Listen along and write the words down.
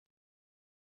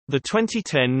The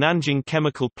 2010 Nanjing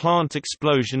chemical plant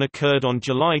explosion occurred on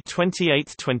July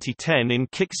 28, 2010 in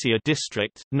Qixia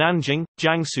District, Nanjing,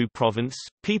 Jiangsu Province,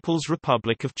 People's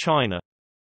Republic of China.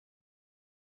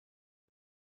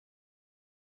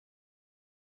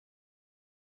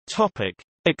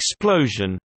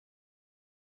 Explosion.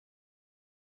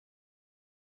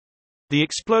 The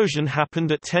explosion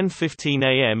happened at 10:15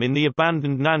 a.m. in the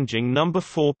abandoned Nanjing No.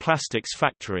 4 plastics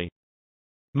factory.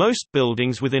 Most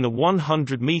buildings within a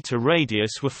 100-meter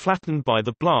radius were flattened by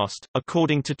the blast,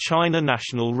 according to China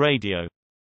National Radio.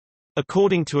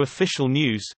 According to official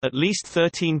news, at least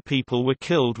 13 people were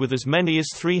killed with as many as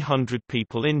 300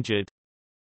 people injured.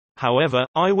 However,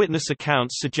 eyewitness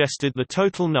accounts suggested the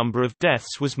total number of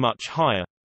deaths was much higher.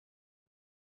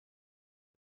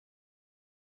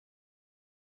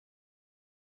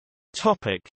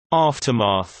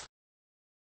 Aftermath.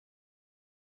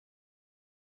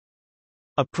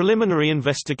 A preliminary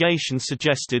investigation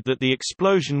suggested that the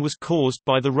explosion was caused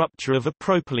by the rupture of a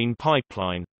propylene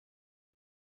pipeline.